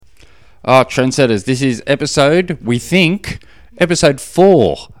Oh, trendsetters, this is episode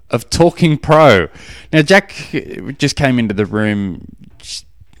 4 of Talking Pro. Now, Jack just came into the room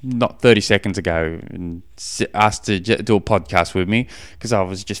not 30 seconds ago and asked to do a podcast with me because I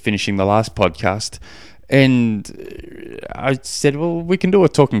was just finishing the last podcast. And I said, well, we can do a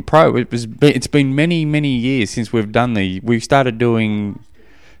Talking Pro. It's been many, many years since we've done we started doing...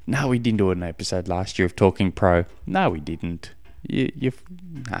 No, we didn't do an episode last year of Talking Pro. No, we didn't.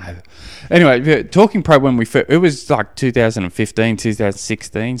 No. Anyway, Talking Pro when it was like 2015,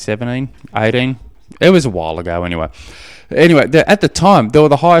 2016, 17, 18. It was a while ago anyway. Anyway, at the time, they were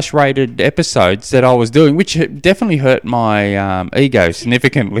the highest rated episodes that I was doing, which definitely hurt my ego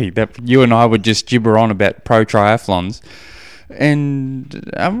significantly, that you and I would just gibber on about pro triathlons.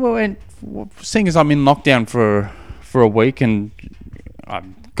 And seeing as I'm in lockdown for a week and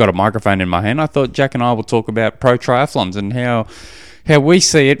I've got a microphone in my hand, I thought Jack and I will talk about pro triathlons and how we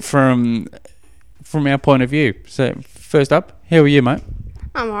see it from our point of view. So first up, how are you, mate?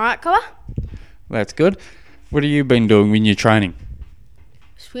 I'm alright, Colour. That's good. What have you been doing when you're training?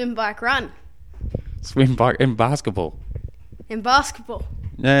 Swim, bike, run. Swim, bike, and basketball. And basketball.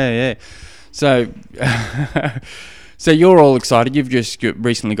 Yeah. So, so you're all excited. You've just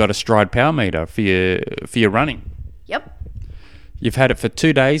recently got a Stride Power Meter for your running. Yep. You've had it for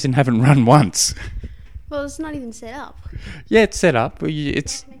 2 days and haven't run once. Well, it's not even set up. Yeah, it's set up.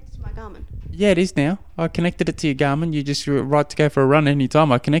 It's connected to my Garmin. Yeah, it is now. I connected it to your Garmin. You just right to go for a run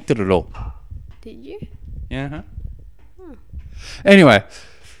anytime. I connected it all. Did you? Yeah. Anyway,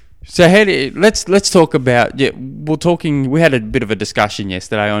 so let's talk about we had a bit of a discussion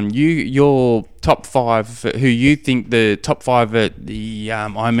yesterday on your top 5, who you think the top 5 at the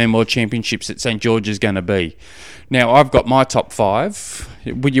Ironman World Championships at St. George is going to be. Now I've got my top 5.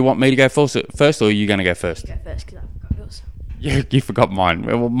 Would you want me to go first, or are you going to go first? Go first because I forgot yours. Yeah, you forgot mine.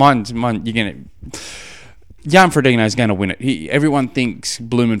 Well, mine. You're going to. Jan Frodeno is going to win it. Everyone thinks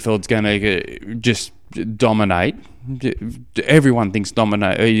Blumenfeld's going to just dominate. Everyone thinks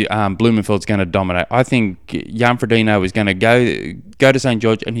Blumenfeld's going to dominate. I think Jan Frodeno is going to go to St.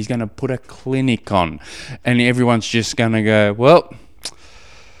 George and he's going to put a clinic on. And everyone's just going to go, well,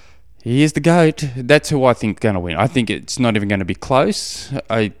 he is the GOAT. That's who I think is going to win. I think it's not even going to be close.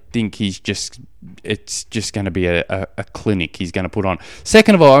 I think it's just going to be a clinic he's going to put on.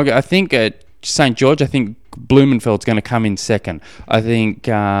 Second of all, I think at St. George, I think Blumenfeld's going to come in second. I think,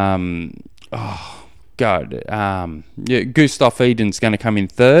 Gustav Eden's going to come in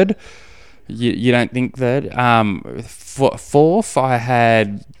third. You don't think third? Fourth, I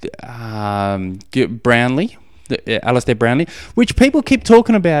had Brownlee, Alistair Brownlee, which people keep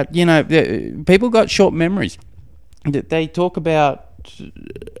talking about. You know, people got short memories. They talk about...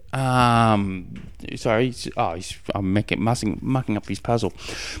 I'm mucking up his puzzle.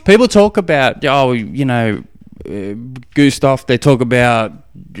 People talk about, Gustav. They talk about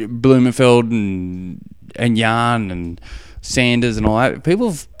Blumenfeld and Jan and Sanders and all that. People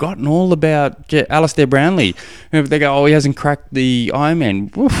have forgotten all about Alistair Brownlee. They go, he hasn't cracked the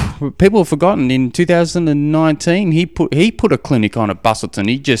Ironman. Oof. People have forgotten. In 2019, he put a clinic on at Busselton.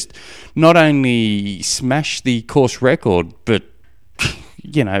 He just not only smashed the course record, but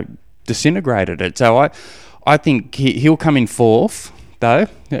disintegrated it. So I think he'll come in fourth, though.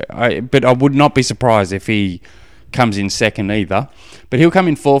 But I would not be surprised if he comes in second either. But he'll come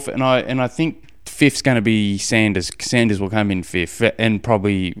in fourth, and I think fifth's going to be Sanders. Sanders will come in fifth, and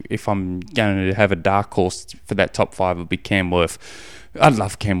probably if I'm going to have a dark horse for that top 5, it'll be Cam Wurf. I'd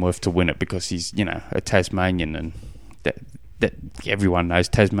love Cam Wurf to win it because he's a Tasmanian, and that everyone knows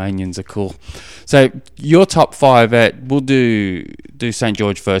Tasmanians are cool. So your top 5 we'll do St.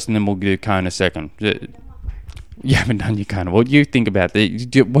 George first, and then we'll do Kona second. You haven't done your Kona. What do you think about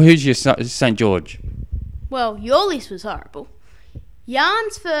that? Who's your St. George? Well, your list was horrible.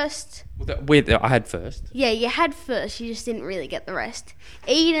 Jan's first. I had first. Yeah, you had first. You just didn't really get the rest.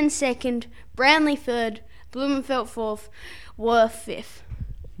 Eden second, Brownlee third, Blumenfeld fourth, Wurf fifth.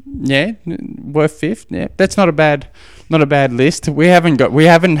 Yeah, Wurf fifth. Yeah, that's not a bad list. We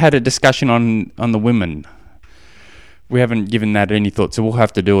haven't had a discussion on the women. We haven't given that any thought, so we'll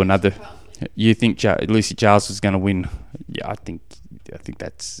have to do another. You think Lucy Charles is going to win? Yeah, I think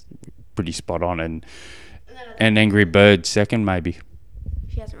that's pretty spot on, and Angry Bird second maybe.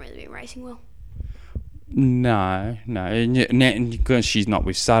 She hasn't really been racing well. No, and because she's not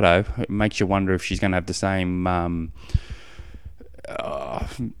with Sato, it makes you wonder if she's going to have the same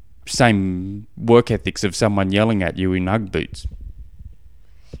work ethics of someone yelling at you in Ugg boots.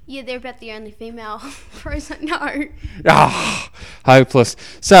 Yeah, they're about the only female pros I know. Ah, hopeless.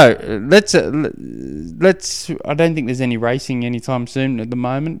 So let's. I don't think there's any racing anytime soon at the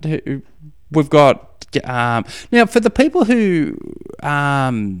moment. We've got now for the people who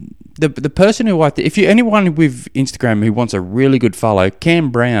the person who if you anyone with Instagram who wants a really good follow, Cam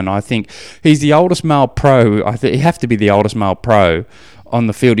Brown. I think he's the oldest male pro. I think he have to be the oldest male pro on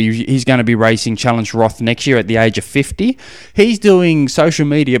the field. He's going to be racing Challenge Roth next year at the age of 50. He's doing social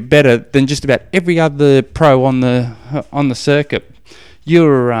media better than just about every other pro on the circuit. He's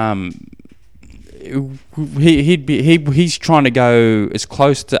trying to go as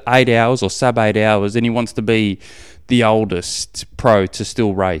close to 8 hours or sub 8 hours, and he wants to be the oldest pro to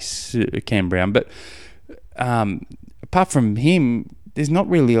still race, Cam Brown. But apart from him, there's not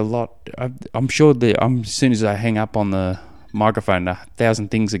really a lot. I'm sure that as soon as I hang up on the microphone,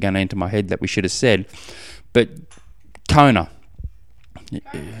 1,000 things are going to enter my head that we should have said. But Kona,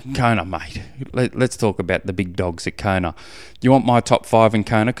 mate. Let's talk about the big dogs at Kona. You want my top 5 in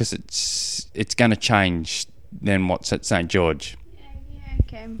Kona because it's going to change than what's at St. George. Yeah,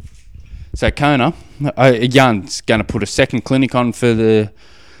 okay. So Kona, Jan's going to put a second clinic on for the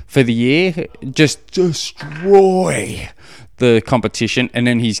year, just destroy the competition, and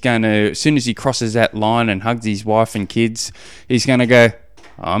then he's going to, as soon as he crosses that line and hugs his wife and kids, he's going to go,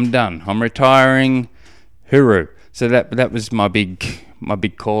 I'm done, I'm retiring, hooroo. So that was my big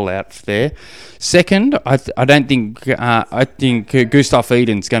call out there. Second, I think Gustav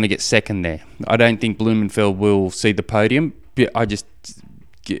Eden's going to get second there. I don't think Blumenfeld will see the podium. I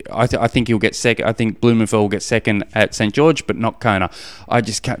think he'll get second. I think Blumenfeld will get second at St. George, but not Kona. I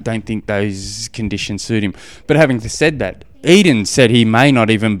just don't think those conditions suit him. But having said that, Eden said he may not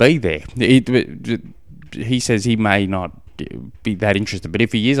even be there. He says he may not be that interested, but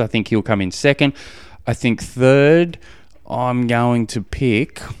if he is, I think he'll come in second. I think third, I'm going to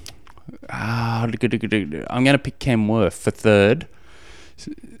pick. I'm going to pick Cam Worth for third,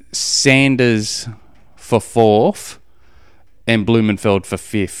 Sanders for fourth, and Blumenfeld for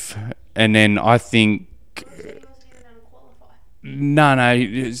fifth. And then I think. No,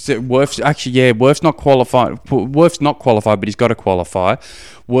 Worth's not qualified. Worth's not qualified, but he's got to qualify.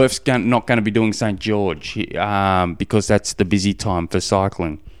 Worth's not going to be doing St. George because that's the busy time for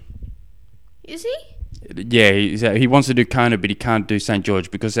cycling. Is he? Yeah, he wants to do Kona, but he can't do St.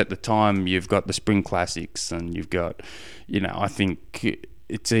 George because at the time you've got the Spring Classics and you've got, I think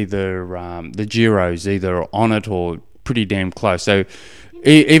it's either the Giro's either on it or pretty damn close. So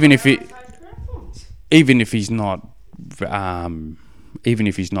even if he's not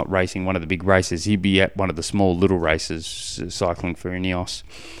racing one of the big races, he'd be at one of the small little races cycling for Ineos.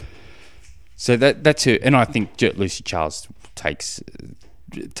 So that's it, and I think Lucy Charles takes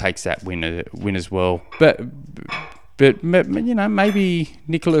that win as well. But maybe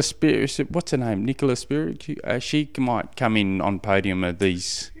Nicola Spirit. What's her name? Nicola Spirit. She might come in on podium of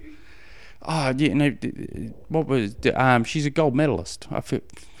these. Oh yeah, what was? She's a gold medalist.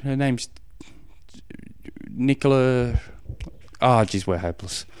 Her name's Nicola. Oh, geez, we're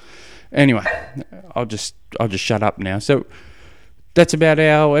hopeless. Anyway, I'll just shut up now. So that's about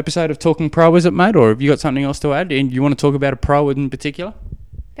our episode of Talking Pro, is it, mate? Or have you got something else to add? And you want to talk about a pro in particular?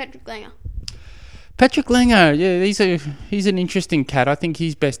 Patrick Langer, yeah, he's an interesting cat. I think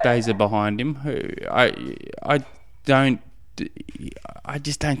his best days are behind him. I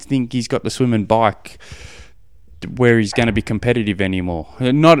just don't think he's got the swim and bike where he's going to be competitive anymore.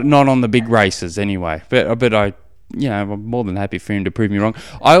 Not on the big races anyway. But I'm more than happy for him to prove me wrong.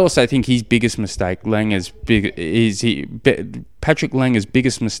 I also think his biggest mistake, Patrick Langer's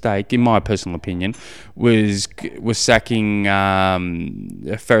biggest mistake, in my personal opinion, was sacking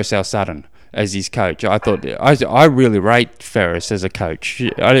Ferris Al Sutton as his coach. I thought I really rate Ferris as a coach.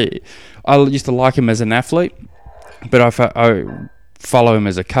 I used to like him as an athlete, but I follow him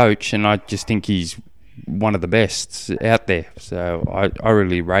as a coach, and I just think he's one of the best out there. So I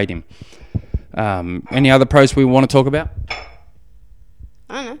really rate him. Any other pros we want to talk about?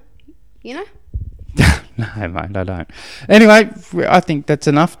 I don't know. You know? No, mate, I don't. Anyway, I think that's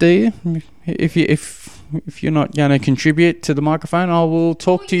enough. Do you? If you're not going to contribute to the microphone, I will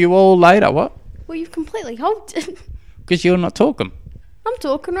talk to you all later. What? Well, you've completely halted. Because you're not talking. I'm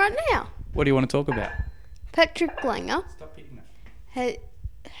talking right now. What do you want to talk about? Patrick Langer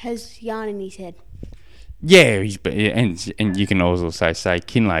has yarn in his head. Yeah, and you can also say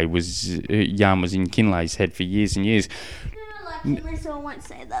yarn was in Kinley's head for years and years. I don't like Kinley, so I won't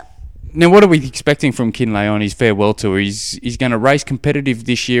say that. Now, what are we expecting from Kinley on his farewell tour? He's going to race competitive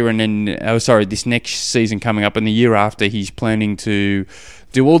this year, and then this next season coming up, and the year after he's planning to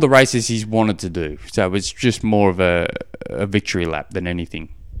do all the races he's wanted to do. So it's just more of a victory lap than anything.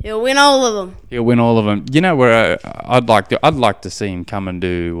 He'll win all of them. He'll win all of them. You know where I'd like to see him come and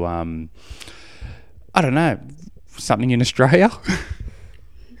do. I don't know, something in Australia.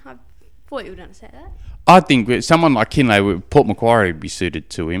 I thought you were going to say that. I think someone like Kinley, Port Macquarie, would be suited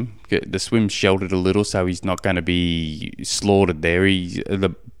to him. The swim's sheltered a little, so he's not going to be slaughtered there.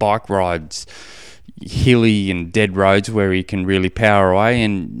 The bike rides hilly and dead roads where he can really power away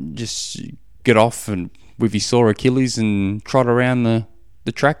and just get off and with his sore Achilles and trot around the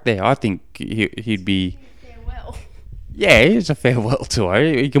track there. I think he'd be... Farewell. Yeah, it's a farewell tour.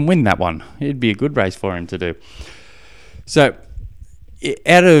 He can win that one. It'd be a good race for him to do. So,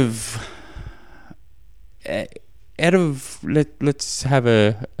 out of let's have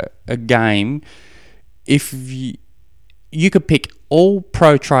a game. If you could pick all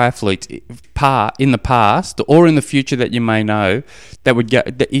pro triathletes in the past or in the future that you may know that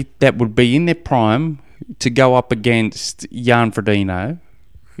would be in their prime to go up against Jan Frodeno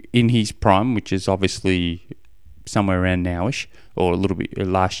in his prime, which is obviously somewhere around nowish or a little bit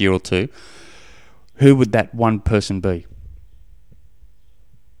last year or two, who would that one person be?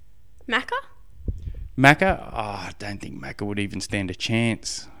 Macca? Oh, I don't think Macca would even stand a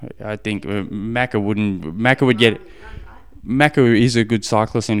chance. I think Macca wouldn't. Macca would get. Macca is a good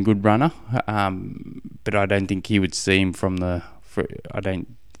cyclist and a good runner, but I don't think he would see him from the. I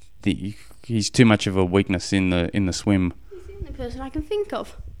don't think he's too much of a weakness in the swim. He's the only person I can think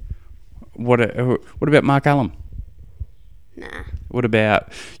of. What about Mark Allen? Nah. What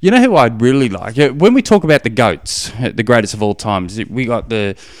about... You know who I'd really like? When we talk about the GOATs, the greatest of all times, we got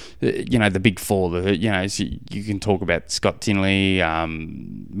the big four. You can talk about Scott Tinley,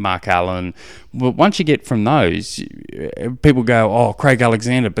 Mark Allen. Well, once you get from those, people go, oh, Craig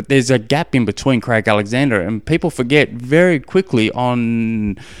Alexander. But there's a gap in between Craig Alexander, and people forget very quickly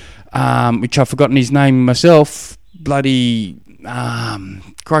on... which I've forgotten his name myself. Bloody...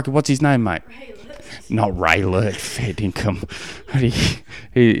 Crikey, what's his name, mate? Not Ray Lert, fair dinkum.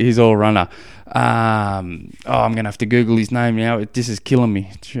 He's all runner. I'm going to have to Google his name now. This is killing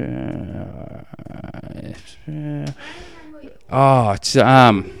me. It's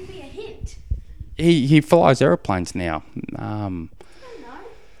he flies aeroplanes now.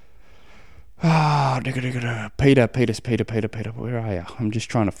 Peter. Where are you? I'm just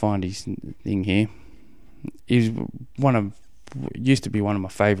trying to find his thing here. He's used to be one of my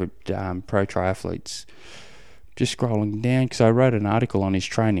favourite pro triathletes. Just scrolling down because I wrote an article on his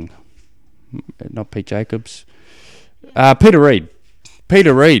training. Not Pete Jacobs. Peter Reid.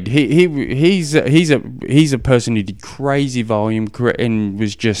 He's a person who did crazy volume and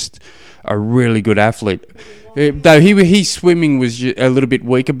was just a really good athlete. Though his swimming was a little bit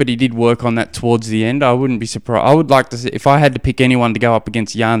weaker, but he did work on that towards the end. I wouldn't be surprised. I would like to see, if I had to pick anyone to go up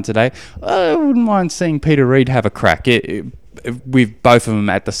against Jan today, I wouldn't mind seeing Peter Reid have a crack. With both of them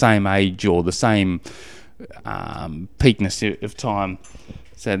at the same age or the same peakness of time.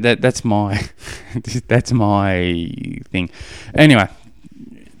 So that's my thing. Anyway,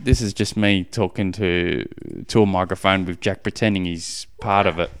 this is just me talking to a microphone with Jack pretending he's part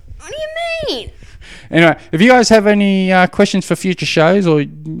of it. What do you mean? Anyway, if you guys have any questions for future shows or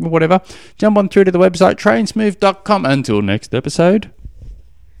whatever, jump on through to the website trainsmooth.com. Until next episode.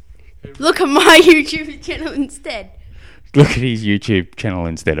 Look at my YouTube channel instead. Look at his YouTube channel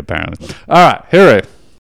instead, apparently. All right, Hero.